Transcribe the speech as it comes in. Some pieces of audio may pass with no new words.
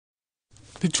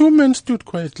The two men stood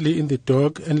quietly in the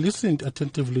dock and listened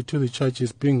attentively to the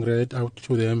charges being read out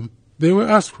to them. They were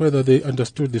asked whether they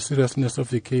understood the seriousness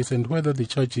of the case and whether the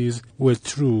charges were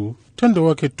true.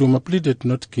 Thandwa Ketuma pleaded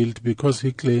not guilty because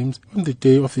he claims on the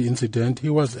day of the incident he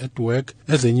was at work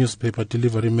as a newspaper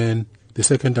delivery man. The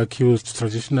second accused,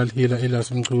 traditional healer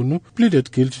Elias Mchunu,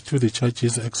 pleaded guilty to the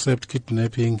charges except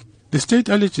kidnapping. The state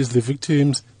alleges the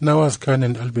victims, Nawaaz Khan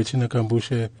and Albertina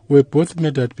Kambushe, were both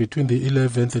murdered between the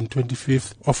 11th and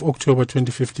 25th of October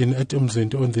 2015 at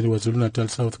Umzinto on the KwaZulu-Natal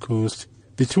South Coast.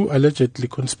 The two allegedly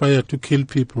conspired to kill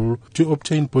people to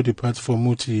obtain body parts for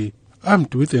Muti.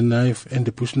 Armed with a knife and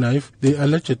a bush knife, they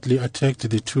allegedly attacked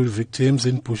the two victims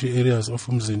in bushy areas of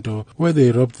Umzinto, where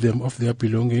they robbed them of their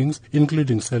belongings,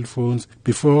 including cell phones,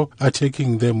 before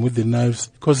attacking them with the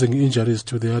knives, causing injuries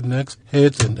to their necks,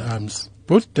 heads and arms.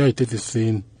 Both died at the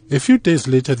scene. A few days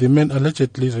later, the men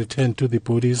allegedly returned to the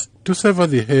bodies to sever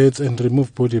the heads and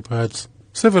remove body parts.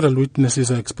 Several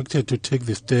witnesses are expected to take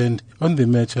the stand on the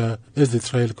matter as the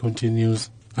trial continues.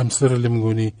 I'm Cyril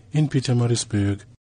Mnguni in Pietermaritzburg.